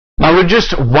Now with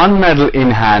just one medal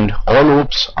in hand, all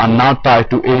hopes are now tied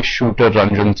to ace shooter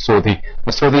Ronjan Sodhi.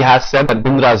 Sodhi has said that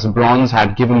Bindra's bronze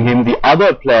had given him the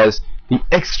other players the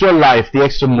extra life, the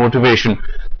extra motivation.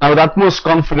 Now with utmost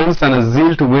confidence and a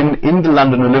zeal to win in the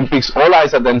London Olympics, all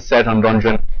eyes are then set on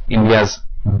Ronjan, India's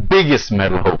biggest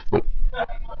medal hopeful.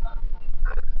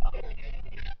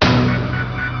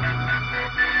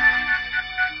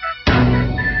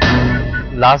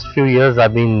 Last few years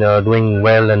I've been doing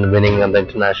well and winning on the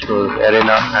international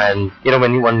arena, and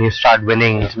when you start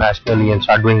winning internationally and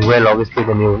start doing well, obviously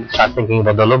then you start thinking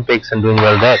about the Olympics and doing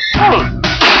well there.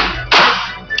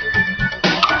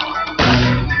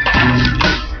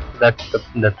 That's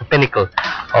the pinnacle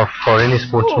for any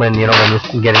sportsman. When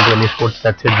you get into any sports,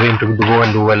 that's a dream to go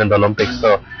and do well in the Olympics.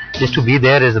 So just to be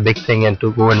there is a big thing, and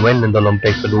to go and win in the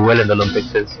Olympics, to do well in the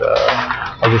Olympics is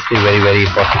obviously very, very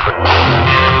important for me.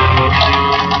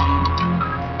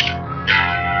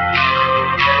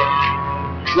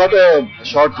 It's not a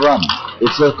short run.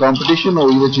 It's a competition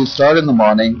which you start in the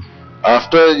morning.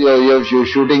 After you're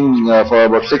shooting for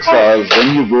about 6 hours,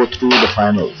 then you go through the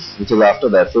finals, which is after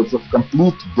that. So it's a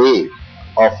complete day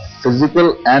of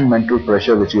physical and mental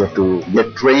pressure which you have to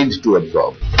get trained to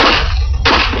absorb.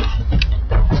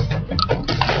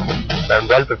 I'm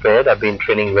well prepared. I've been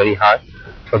training very hard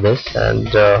for this, and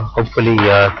hopefully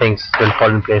things will fall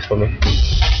in place for me.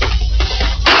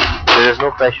 There is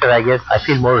no pressure, I guess. I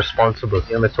feel more responsible.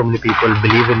 With so many people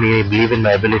believe in me, believe in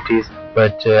my abilities.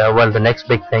 But well, the next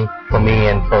big thing for me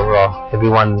and for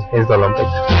everyone is the Olympics.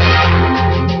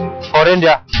 For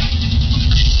India,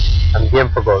 I'm game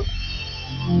for gold.